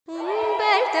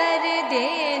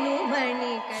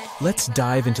Let's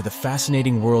dive into the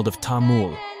fascinating world of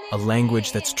Tamil, a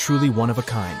language that's truly one of a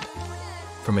kind.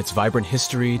 From its vibrant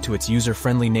history to its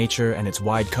user-friendly nature and its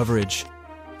wide coverage,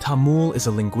 Tamil is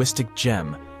a linguistic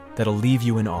gem that'll leave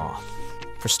you in awe.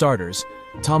 For starters,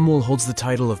 Tamil holds the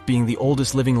title of being the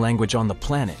oldest living language on the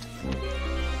planet.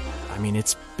 I mean,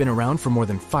 it's been around for more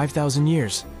than 5,000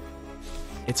 years.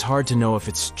 It's hard to know if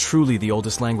it's truly the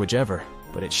oldest language ever,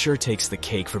 but it sure takes the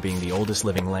cake for being the oldest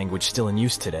living language still in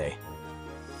use today.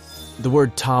 The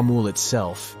word Tamil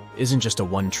itself isn't just a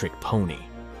one-trick pony.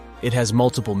 It has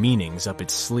multiple meanings up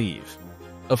its sleeve.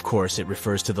 Of course, it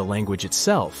refers to the language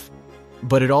itself,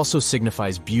 but it also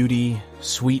signifies beauty,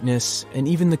 sweetness, and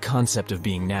even the concept of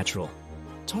being natural.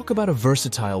 Talk about a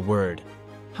versatile word.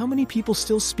 How many people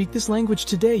still speak this language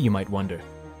today, you might wonder?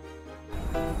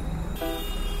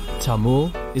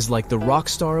 Tamil is like the rock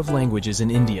star of languages in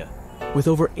India, with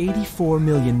over 84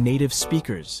 million native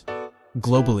speakers.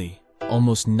 Globally,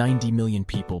 almost 90 million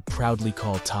people proudly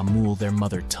call Tamil their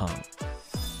mother tongue.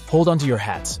 Hold on to your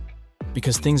hats,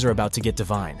 because things are about to get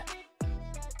divine.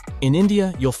 In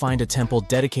India, you'll find a temple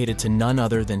dedicated to none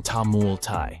other than Tamul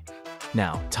Tai.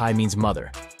 Now, Tai means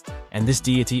mother, and this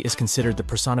deity is considered the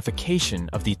personification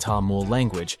of the Tamil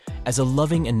language as a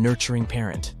loving and nurturing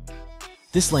parent.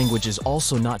 This language is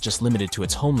also not just limited to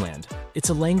its homeland. It's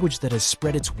a language that has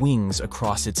spread its wings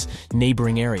across its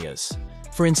neighboring areas.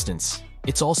 For instance,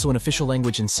 it's also an official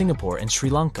language in Singapore and Sri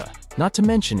Lanka. Not to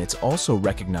mention, it's also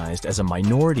recognized as a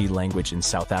minority language in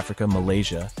South Africa,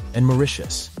 Malaysia, and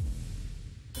Mauritius.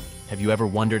 Have you ever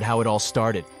wondered how it all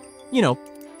started? You know,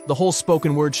 the whole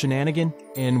spoken word shenanigan?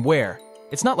 And where?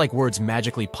 It's not like words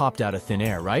magically popped out of thin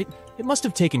air, right? It must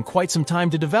have taken quite some time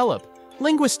to develop.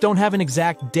 Linguists don't have an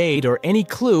exact date or any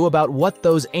clue about what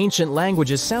those ancient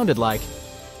languages sounded like,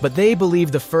 but they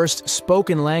believe the first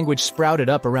spoken language sprouted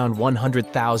up around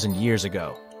 100,000 years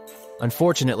ago.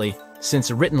 Unfortunately, since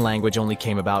a written language only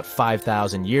came about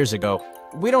 5,000 years ago,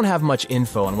 we don't have much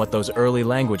info on what those early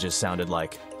languages sounded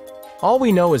like. All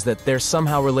we know is that they're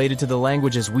somehow related to the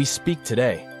languages we speak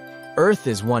today. Earth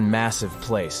is one massive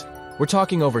place. We're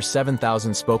talking over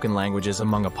 7,000 spoken languages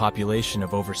among a population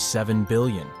of over 7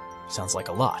 billion. Sounds like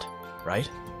a lot, right?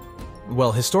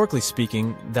 Well, historically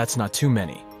speaking, that's not too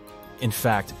many. In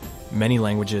fact, many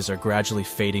languages are gradually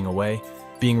fading away,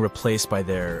 being replaced by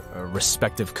their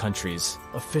respective countries'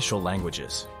 official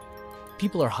languages.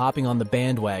 People are hopping on the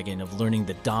bandwagon of learning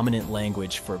the dominant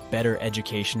language for better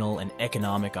educational and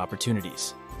economic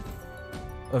opportunities.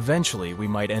 Eventually, we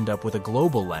might end up with a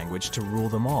global language to rule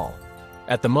them all.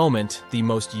 At the moment, the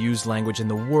most used language in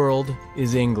the world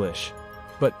is English.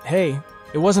 But hey,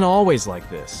 it wasn't always like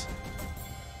this.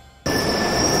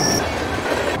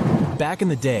 Back in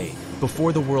the day,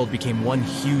 before the world became one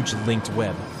huge linked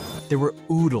web, there were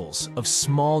oodles of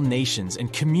small nations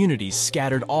and communities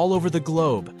scattered all over the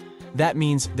globe. That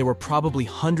means there were probably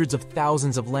hundreds of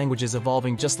thousands of languages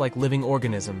evolving just like living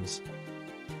organisms.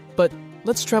 But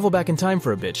let's travel back in time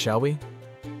for a bit, shall we?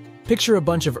 Picture a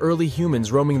bunch of early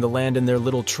humans roaming the land in their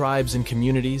little tribes and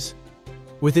communities.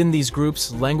 Within these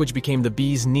groups, language became the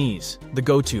bee's knees, the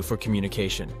go-to for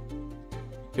communication.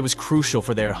 It was crucial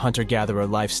for their hunter-gatherer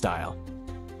lifestyle.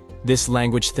 This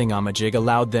language thingamajig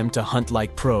allowed them to hunt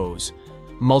like pros,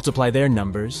 multiply their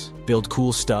numbers, build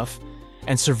cool stuff,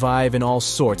 and survive in all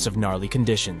sorts of gnarly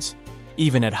conditions,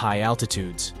 even at high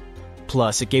altitudes.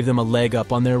 Plus, it gave them a leg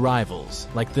up on their rivals,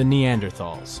 like the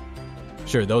Neanderthals.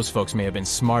 Sure, those folks may have been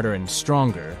smarter and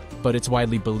stronger, but it's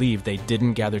widely believed they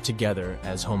didn't gather together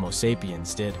as Homo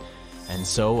sapiens did. And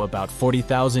so, about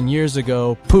 40,000 years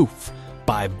ago, poof,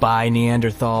 bye-bye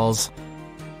Neanderthals.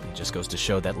 It just goes to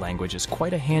show that language is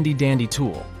quite a handy-dandy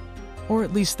tool. Or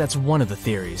at least that's one of the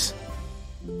theories.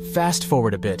 Fast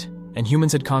forward a bit, and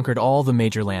humans had conquered all the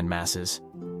major land masses.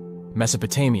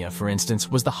 Mesopotamia, for instance,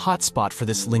 was the hotspot for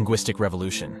this linguistic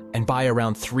revolution, and by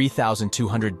around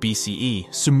 3,200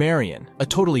 BCE, Sumerian, a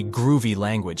totally groovy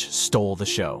language, stole the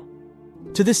show.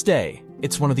 To this day,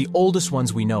 it's one of the oldest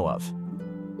ones we know of,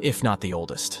 if not the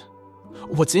oldest.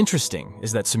 What's interesting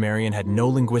is that Sumerian had no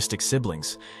linguistic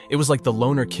siblings. It was like the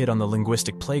loner kid on the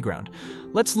linguistic playground.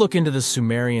 Let's look into the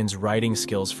Sumerians' writing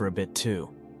skills for a bit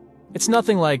too. It's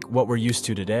nothing like what we're used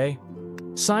to today.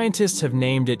 Scientists have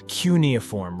named it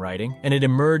cuneiform writing, and it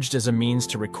emerged as a means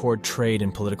to record trade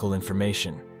and political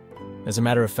information. As a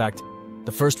matter of fact,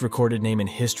 the first recorded name in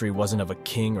history wasn't of a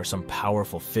king or some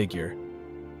powerful figure.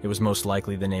 It was most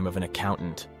likely the name of an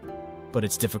accountant, but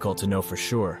it's difficult to know for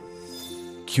sure.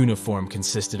 Cuneiform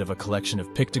consisted of a collection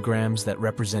of pictograms that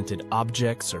represented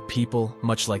objects or people,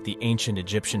 much like the ancient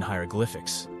Egyptian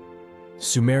hieroglyphics.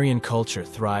 Sumerian culture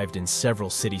thrived in several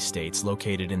city-states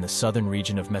located in the southern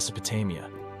region of Mesopotamia.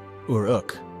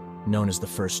 Uruk, known as the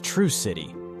first true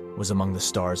city, was among the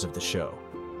stars of the show.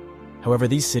 However,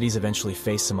 these cities eventually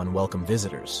faced some unwelcome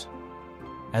visitors.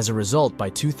 As a result,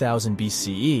 by 2000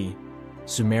 BCE,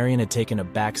 Sumerian had taken a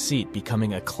back seat,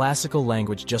 becoming a classical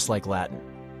language just like Latin.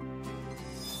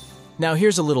 Now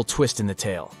here's a little twist in the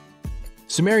tale.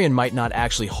 Sumerian might not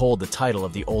actually hold the title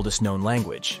of the oldest known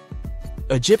language.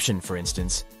 Egyptian, for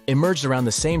instance, emerged around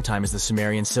the same time as the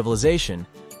Sumerian civilization,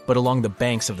 but along the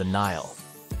banks of the Nile.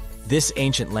 This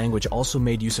ancient language also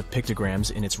made use of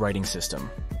pictograms in its writing system,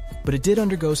 but it did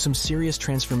undergo some serious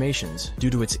transformations due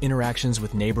to its interactions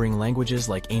with neighboring languages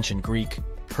like ancient Greek,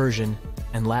 Persian,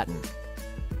 and Latin.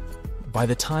 By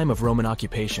the time of Roman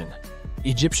occupation,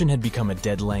 Egyptian had become a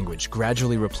dead language,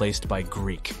 gradually replaced by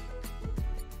Greek.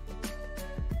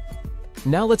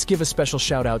 Now let's give a special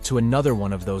shout out to another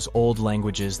one of those old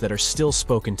languages that are still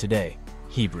spoken today,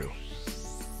 Hebrew.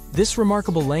 This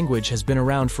remarkable language has been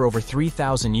around for over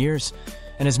 3,000 years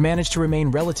and has managed to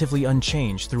remain relatively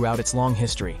unchanged throughout its long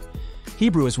history.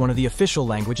 Hebrew is one of the official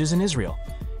languages in Israel,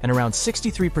 and around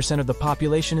 63% of the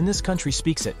population in this country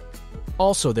speaks it.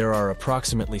 Also, there are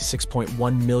approximately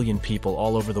 6.1 million people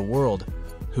all over the world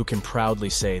who can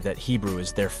proudly say that Hebrew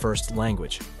is their first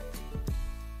language.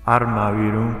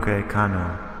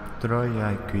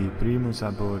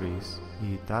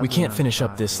 We can't finish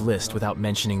up this list without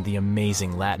mentioning the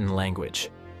amazing Latin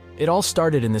language. It all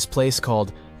started in this place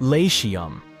called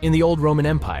Latium in the old Roman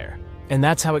Empire, and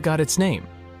that's how it got its name.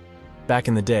 Back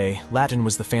in the day, Latin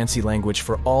was the fancy language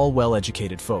for all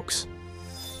well-educated folks.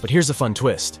 But here's a fun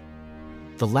twist.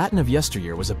 The Latin of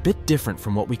yesteryear was a bit different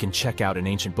from what we can check out in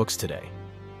ancient books today.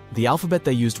 The alphabet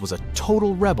they used was a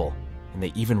total rebel, and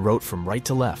they even wrote from right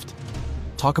to left.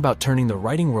 Talk about turning the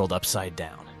writing world upside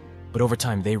down. But over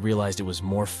time, they realized it was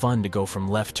more fun to go from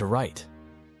left to right.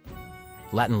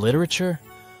 Latin literature?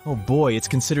 Oh boy, it's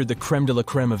considered the creme de la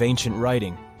creme of ancient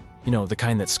writing. You know, the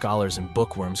kind that scholars and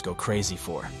bookworms go crazy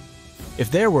for.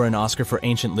 If there were an Oscar for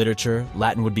ancient literature,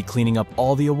 Latin would be cleaning up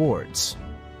all the awards.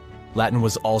 Latin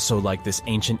was also like this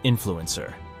ancient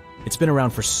influencer. It's been around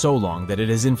for so long that it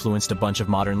has influenced a bunch of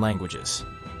modern languages.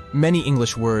 Many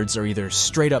English words are either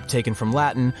straight up taken from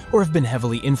Latin or have been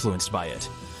heavily influenced by it.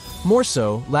 More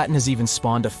so, Latin has even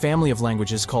spawned a family of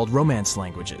languages called Romance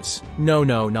languages. No,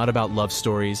 not about love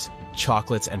stories,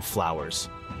 chocolates, and flowers.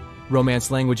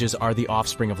 Romance languages are the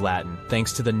offspring of Latin,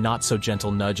 thanks to the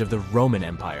not-so-gentle nudge of the Roman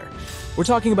Empire. We're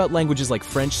talking about languages like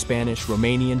French, Spanish,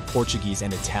 Romanian, Portuguese,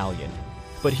 and Italian.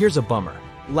 But here's a bummer.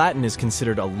 Latin is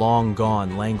considered a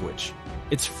long-gone language.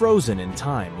 It's frozen in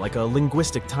time, like a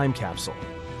linguistic time capsule.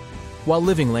 While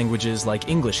living languages like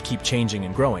English keep changing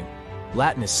and growing,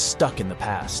 Latin is stuck in the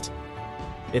past.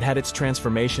 It had its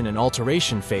transformation and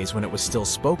alteration phase when it was still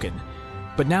spoken,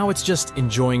 but now it's just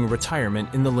enjoying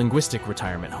retirement in the linguistic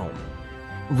retirement home.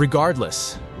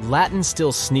 Regardless, Latin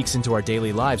still sneaks into our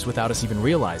daily lives without us even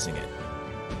realizing it.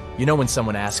 You know when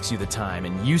someone asks you the time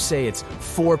and you say it's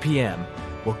 4 p.m.,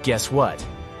 well, guess what?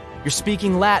 You're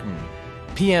speaking Latin.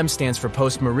 PM stands for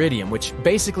post-meridiem, which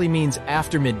basically means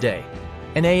after midday.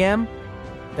 And AM?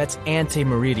 That's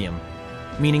ante-meridiem,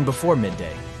 meaning before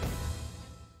midday.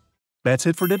 That's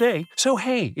it for today. So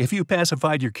hey, if you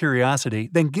pacified your curiosity,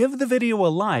 then give the video a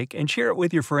like and share it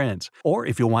with your friends. Or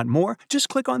if you want more, just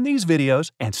click on these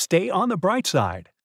videos and stay on the bright side.